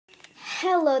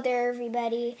Hello there,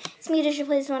 everybody. It's me, Disha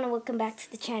Plays One, and welcome back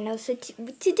to the channel. So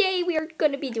today we are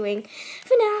going to be doing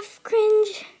Fnaf,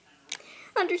 Cringe,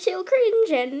 Undertale,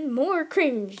 Cringe, and more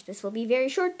Cringe. This will be very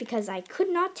short because I could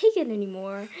not take it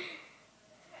anymore.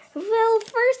 Well,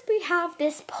 first we have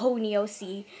this Pony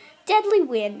OC, Deadly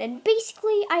Wind, and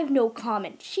basically I have no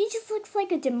comment. She just looks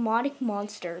like a demonic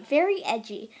monster, very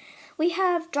edgy. We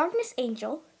have Darkness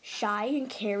Angel, shy and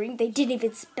caring. They didn't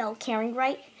even spell caring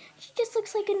right. She just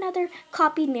looks like another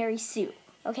copied Mary Sue,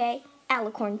 okay?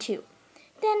 Alicorn too.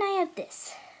 Then I have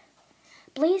this,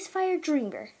 Blazefire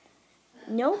Dreamer.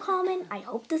 No comment. I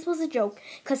hope this was a joke,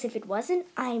 because if it wasn't,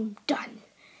 I'm done.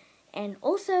 And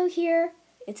also here,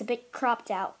 it's a bit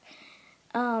cropped out.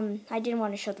 I didn't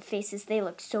want to show the faces. They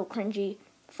look so cringy.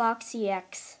 Foxy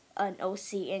X, an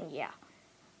OC, and yeah.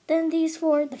 Then these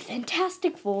four, the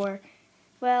Fantastic Four.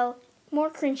 Well, more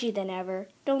cringy than ever.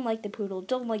 Don't like the poodle,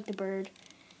 don't like the bird.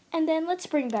 And then let's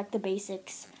bring back the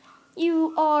basics.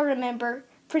 You all remember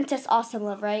Princess Awesome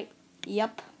Love, right?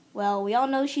 Yep. Well, we all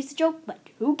know she's a joke, but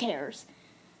who cares?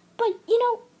 But,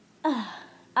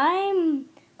 I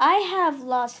have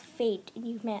lost faith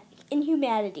in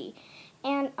humanity,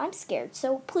 and I'm scared,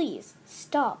 so please,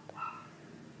 stop.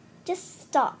 Just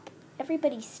stop.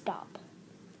 Everybody stop.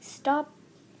 Stop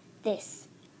this.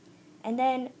 And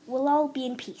then we'll all be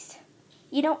in peace.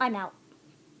 I'm out.